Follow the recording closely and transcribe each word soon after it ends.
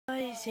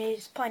guys,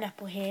 it's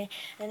Pineapple here,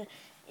 and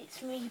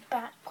it's me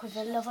back with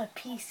another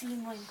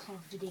PC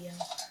Minecraft video.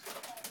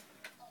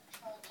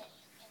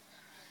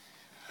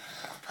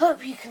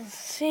 Hope you can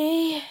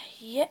see.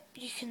 Yep,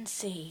 you can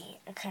see.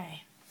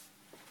 Okay.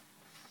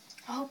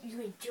 I hope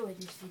you enjoyed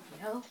this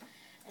video,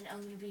 and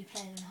I'm going to be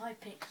playing in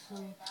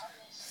Hypixel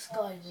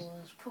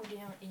Skywars, probably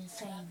out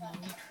insane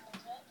mode.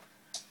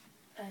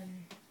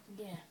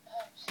 Yeah.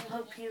 I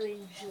hope you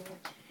enjoyed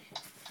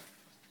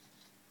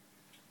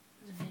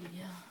the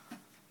video.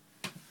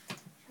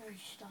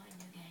 Restarting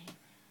the game.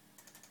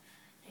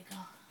 There you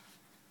go.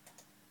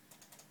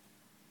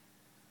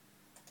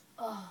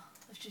 Oh,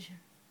 I've just...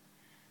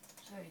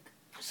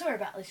 Sorry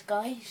about this,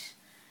 guys.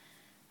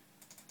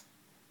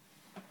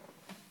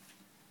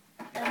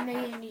 I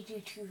may only do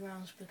 2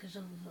 rounds because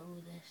of all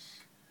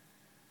this.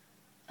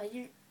 I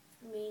didn't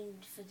mean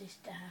for this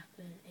to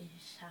happen, it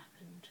just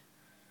happened.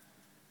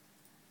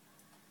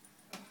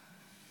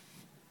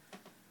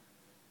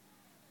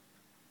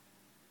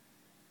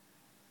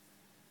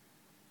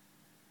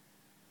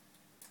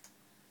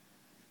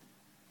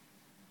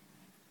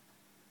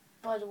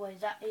 By the way,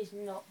 that is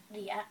not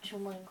the actual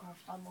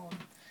Minecraft I'm on.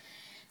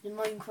 The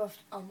Minecraft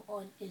I'm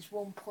on is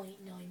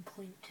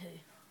 1.9.2.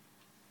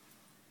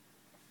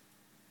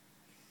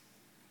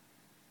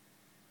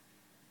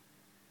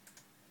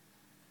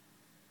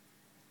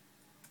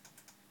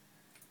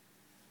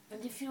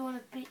 And if you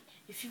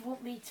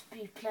want me to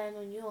be playing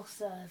on your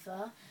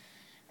server,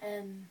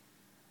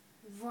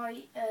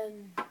 write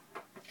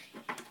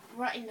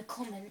in the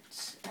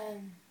comments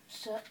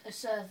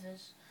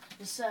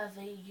the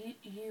server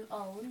you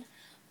own,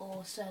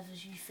 or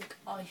servers you think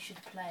I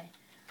should play.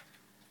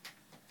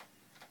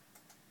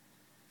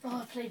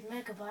 Oh, I played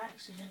Mega by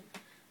accident.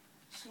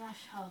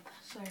 /hub.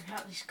 Sorry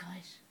about this,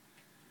 guys.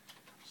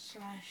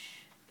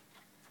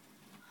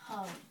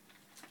 /hub.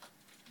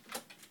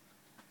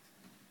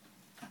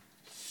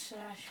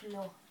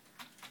 /law.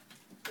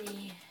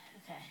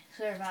 Okay,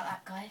 sorry about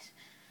that, guys.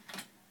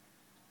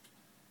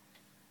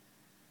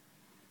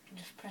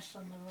 Just pressed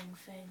on the wrong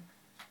thing.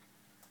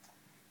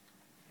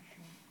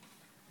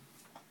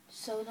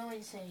 So no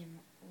insane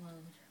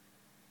world.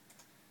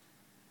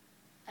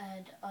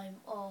 And I'm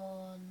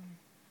on...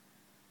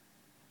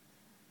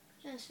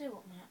 I didn't say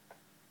what map.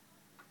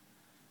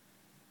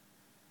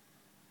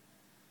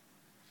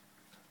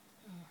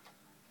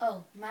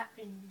 Oh, map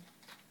in...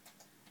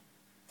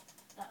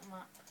 That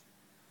map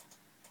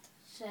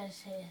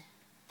says here.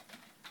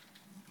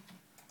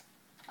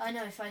 I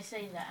know if I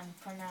say that and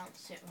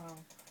pronounce it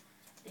wrong,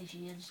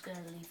 you're just going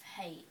to leave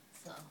hate,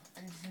 so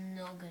I'm just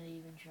not going to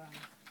even try.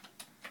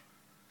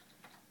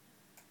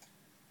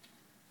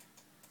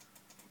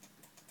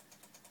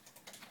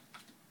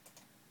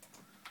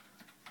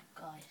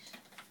 Guys,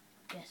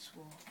 guess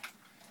what?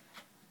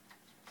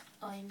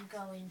 I'm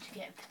going to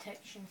get a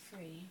protection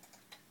free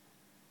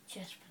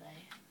chest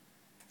plate.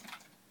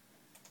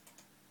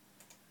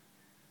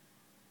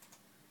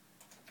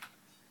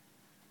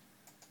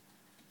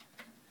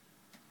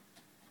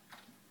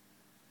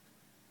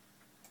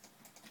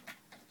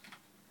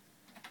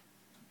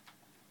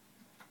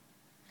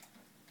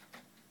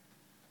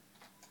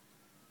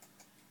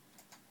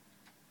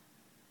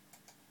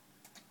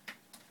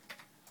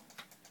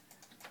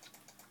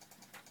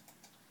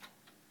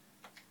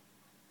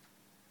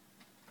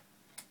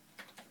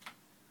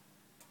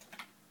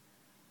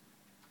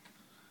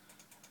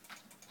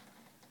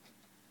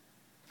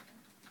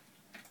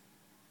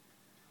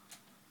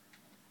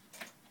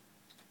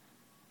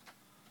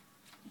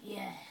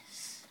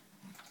 Yes.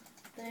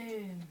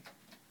 Boom.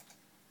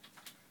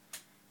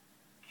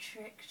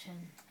 Tricked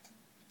him.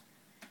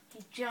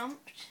 He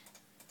jumped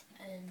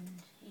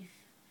and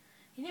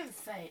he didn't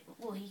fail.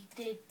 Well, he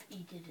did, but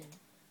he didn't.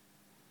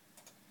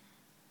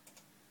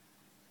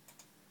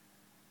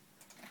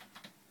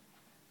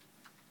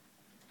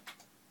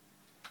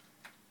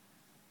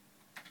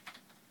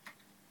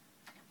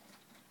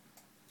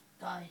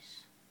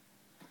 Guys,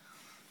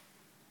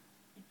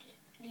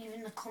 leave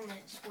in the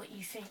comments what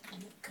you think.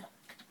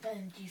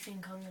 Do you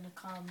think I'm going to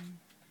come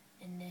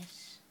in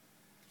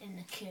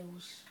the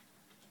kills?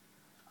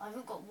 I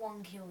haven't got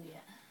 1 kill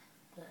yet,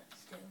 but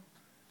still.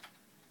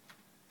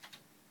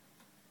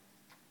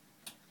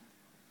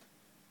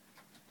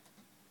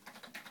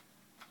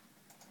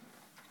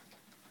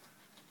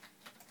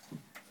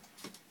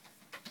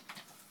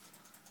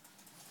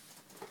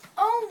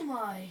 Oh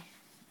my!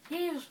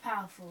 He was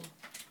powerful.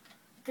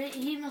 But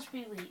he must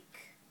be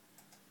weak.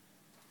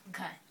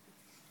 Okay.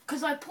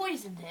 Because I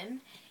poisoned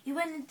him, he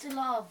went into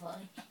lava,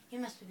 he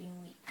must have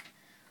been weak.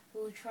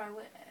 We'll try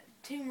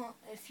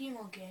a few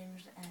more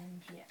games,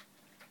 and yeah.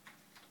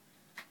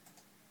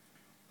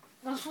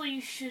 That's what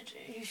you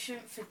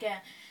shouldn't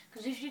forget.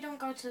 Because if you don't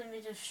go to the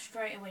middle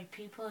straight away,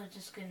 people are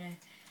just going to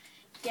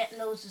get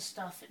loads of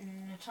stuff, and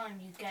in the time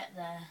you get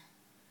there,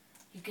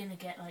 you're going to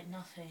get like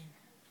nothing.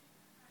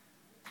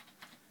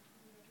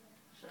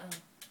 So...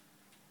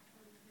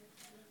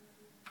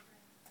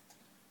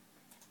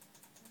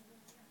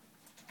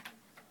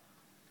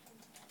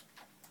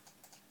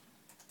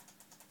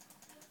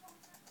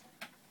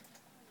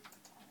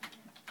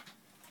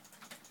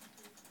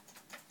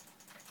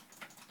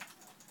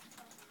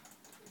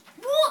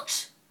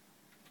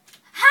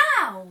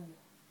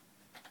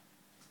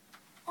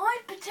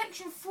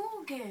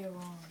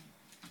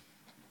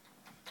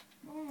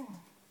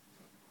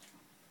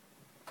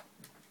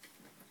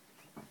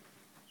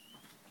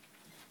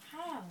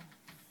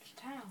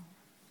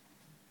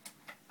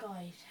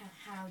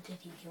 did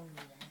he kill me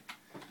then?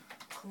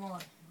 Come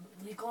on,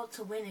 we got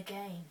to win a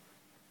game.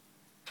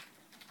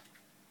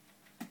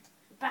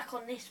 Back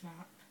on this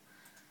map,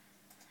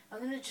 I'm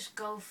going to just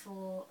go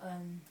for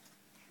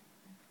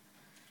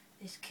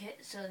this kit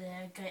so that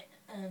I get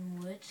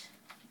wood.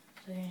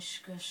 So I'm going to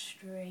just go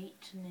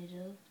straight to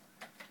middle.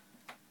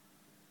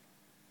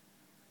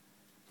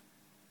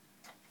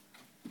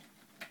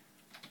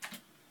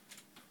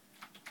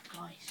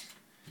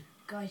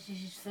 Guys,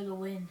 this is for the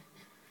win.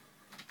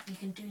 You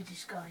can do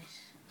this, guys.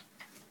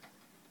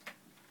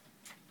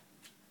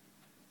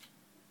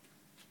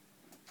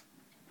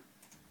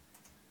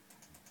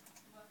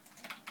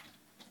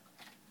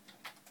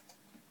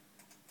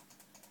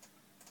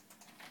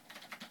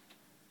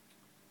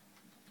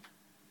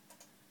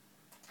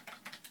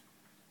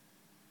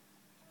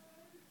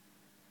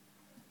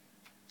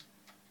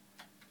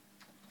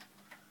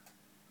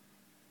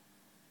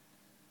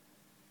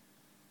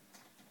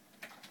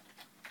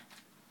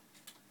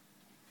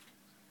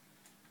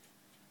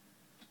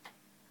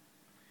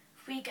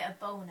 We get a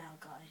bow now,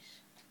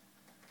 guys.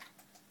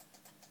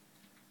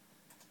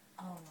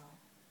 Oh no.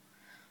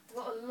 We've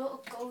got a lot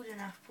of golden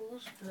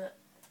apples, but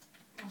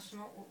that's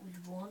not what we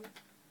want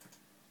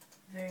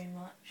very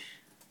much.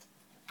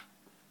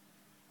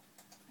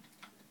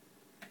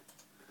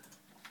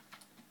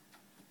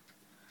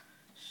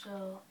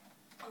 So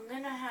I'm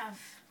gonna have,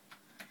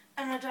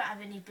 and I don't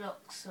have any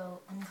blocks,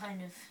 so I'm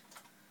kind of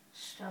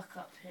stuck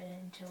up here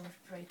until we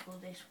break all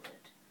this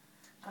wood.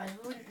 Guys,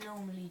 I wouldn't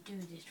normally do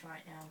this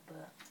right now,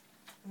 but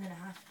I'm gonna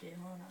have to,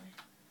 aren't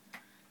I?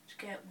 Let's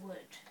get wood.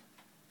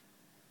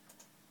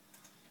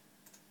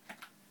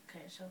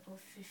 Okay, so I've got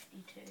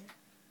 52.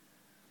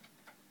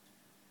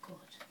 God.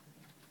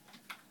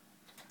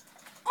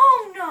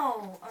 Oh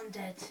no! I'm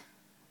dead.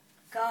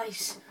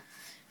 Guys,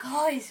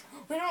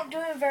 we're not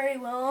doing very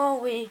well, are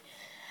we?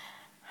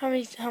 How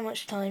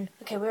much time?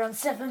 Okay, we're on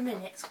 7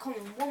 minutes. Come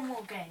on, one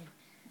more game.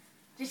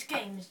 This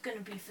game is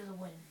gonna be for the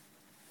win.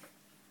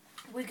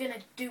 We're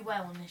gonna do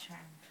well on this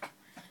round.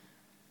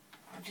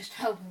 I'm just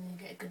hoping we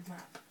get a good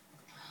map.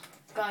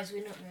 Guys,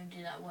 we're not going to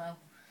do that well.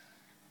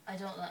 I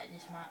don't like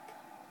this map.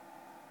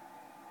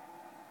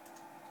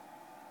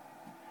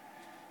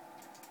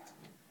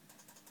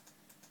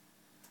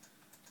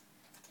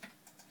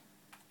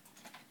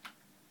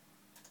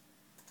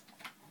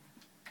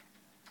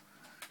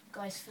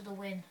 Guys, for the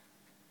win.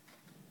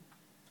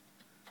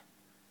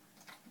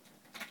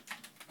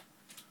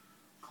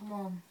 Come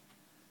on.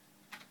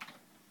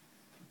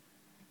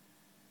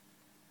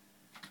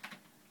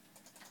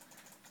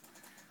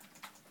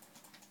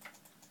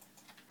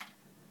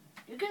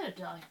 You're gonna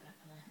die back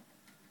there.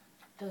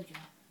 Told you.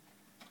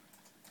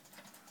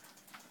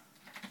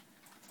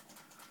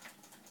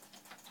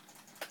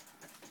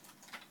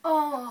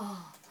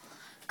 Oh,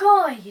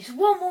 guys,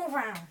 one more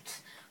round.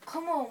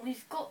 Come on,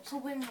 we've got to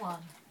win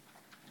one.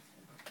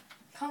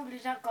 Can't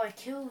believe that guy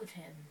killed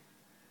him.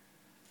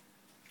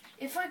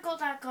 If I got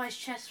that guy's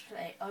chest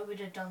plate, I would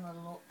have done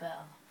a lot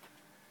better.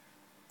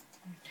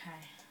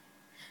 Okay.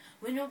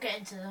 We're not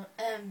getting to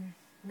the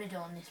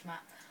middle on this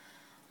map.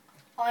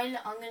 I'm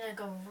going to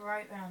go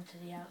right round to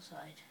the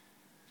outside.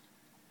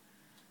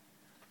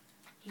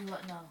 You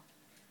what? No.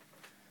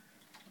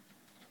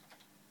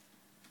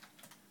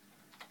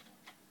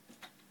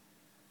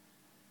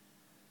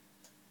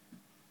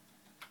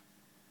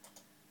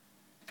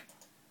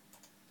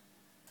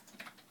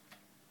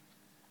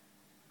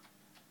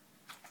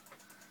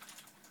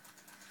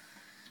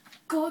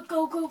 Go,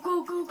 go, go,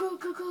 go, go, go,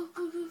 go, go,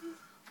 go, go.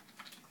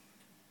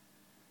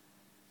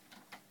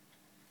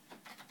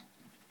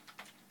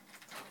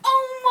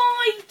 Oh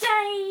my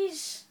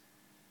days!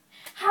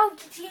 How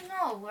did he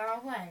know where I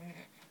went?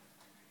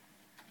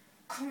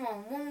 Come on,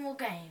 one more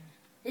game.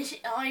 This is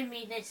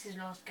the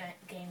last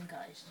game,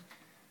 guys.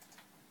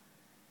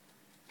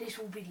 This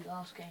will be the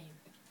last game.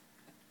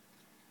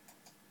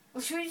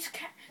 Well, should we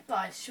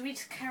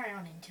just carry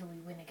on until we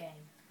win a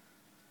game?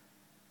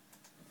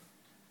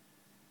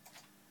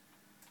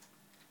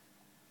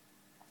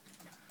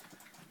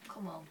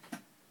 Come on.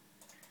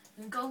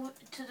 We can go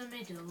to the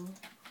middle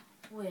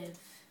with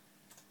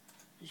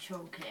the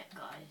troll kit,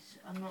 guys.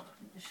 I'm not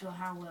sure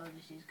how well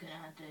this is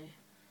gonna do.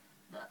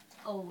 But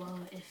oh well,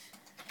 if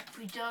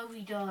we die,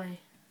 we die.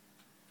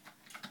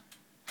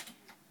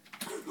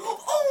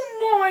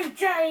 Oh my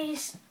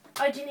days!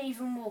 I didn't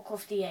even walk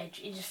off the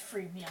edge. It just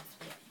threw me off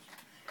the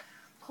edge.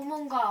 Come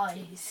on,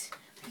 guys.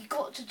 We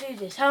got to do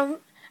this. How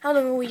long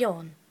are we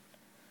on?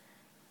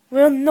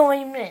 We're on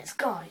 9 minutes,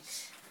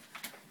 guys.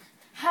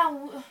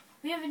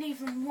 We haven't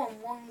even won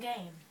one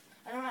game.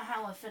 I don't know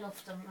how I fell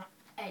off the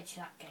edge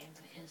that game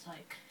because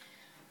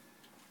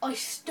I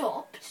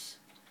stopped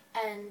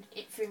and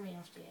it threw me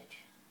off the edge.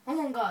 Come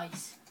on,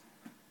 guys.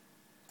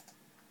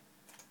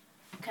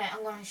 Okay,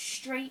 I'm going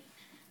straight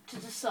to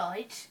the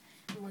side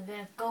and we're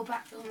going to go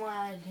back to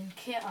my island,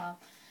 kit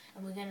up,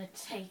 and we're going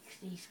to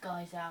take these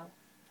guys out.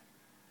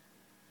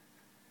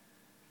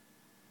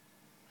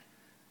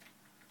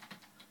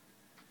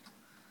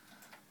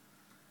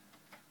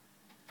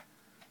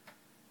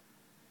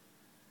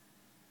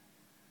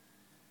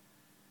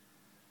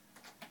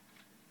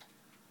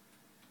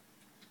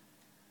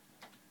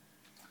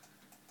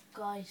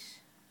 guys.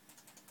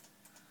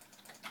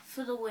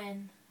 For the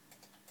win.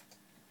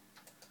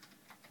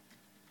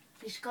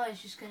 This guy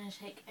is just going to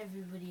take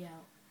everybody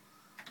out.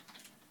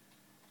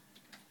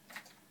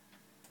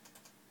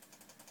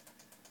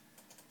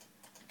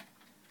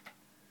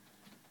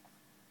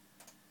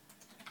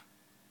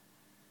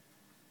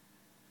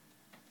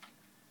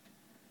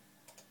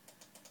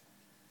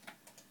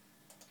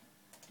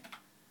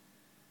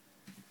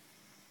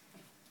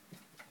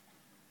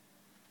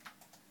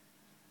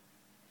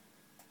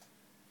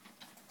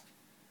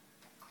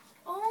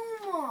 Oh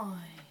my!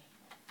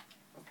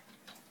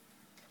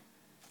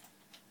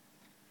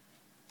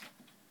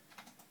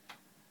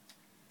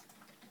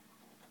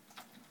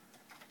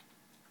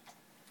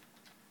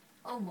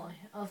 Oh my,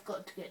 I've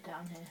got to get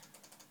down here.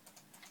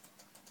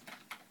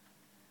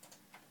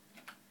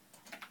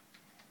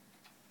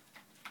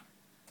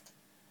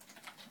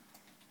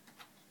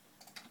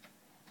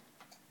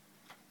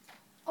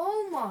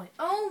 Oh my,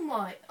 oh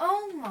my,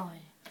 oh my.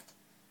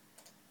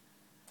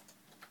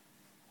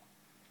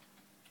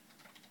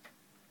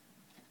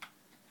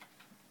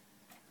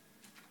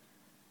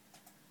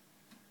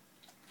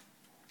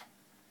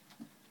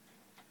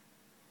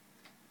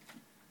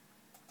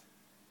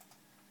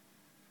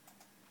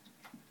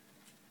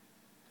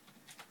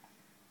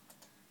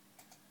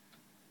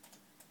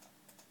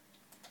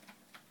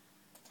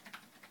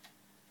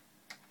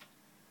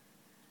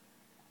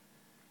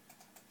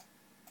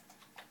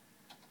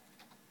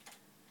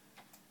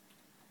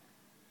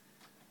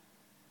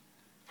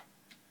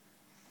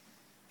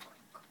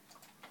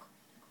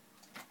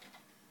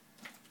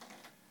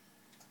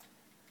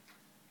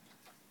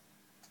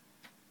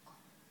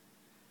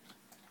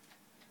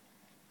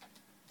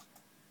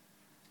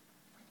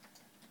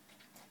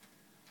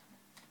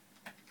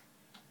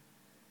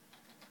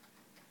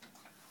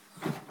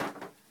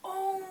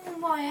 Oh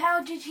my,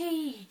 how did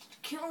he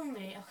kill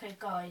me? Okay,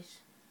 guys.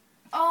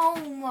 Oh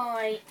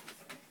my.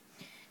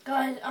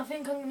 Guys, I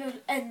think I'm going to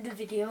end the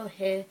video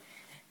here.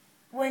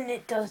 When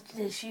it does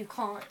this, you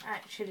can't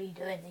actually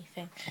do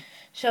anything.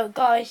 So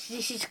guys,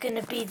 this is going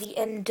to be the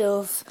end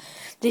of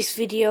this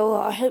video.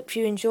 I hope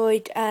you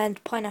enjoyed,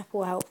 and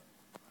Pineapple out.